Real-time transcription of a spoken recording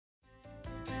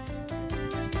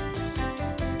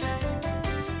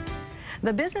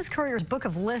The Business Courier's Book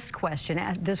of Lists question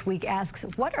this week asks,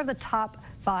 what are the top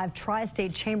 5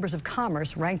 tri-state chambers of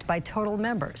commerce ranked by total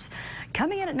members?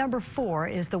 Coming in at number 4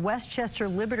 is the Westchester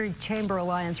Liberty Chamber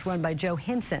Alliance run by Joe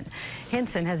Hinson.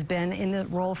 Hinson has been in the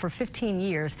role for 15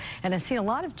 years and has seen a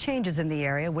lot of changes in the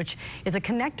area, which is a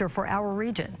connector for our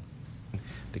region.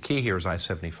 The key here is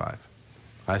I-75.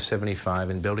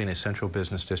 I-75 and building a central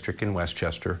business district in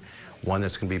Westchester, one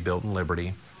that's going to be built in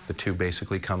Liberty, the two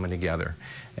basically coming together,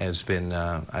 has been,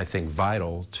 I think,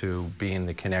 vital to being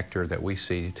the connector that we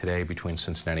see today between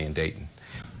Cincinnati and Dayton.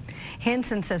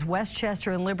 Hinson says Westchester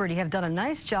and Liberty have done a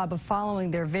nice job of following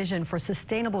their vision for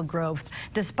sustainable growth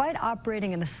despite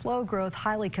operating in a slow-growth,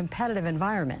 highly competitive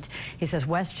environment. He says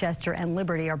Westchester and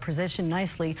Liberty are positioned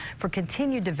nicely for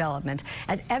continued development,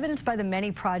 as evidenced by the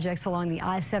many projects along the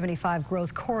I-75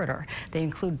 growth corridor. They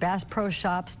include Bass Pro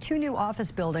Shops, 2 new office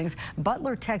buildings,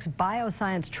 Butler Tech's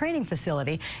bioscience training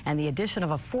facility, and the addition of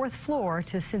a 4th floor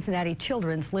to Cincinnati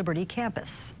Children's Liberty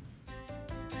campus.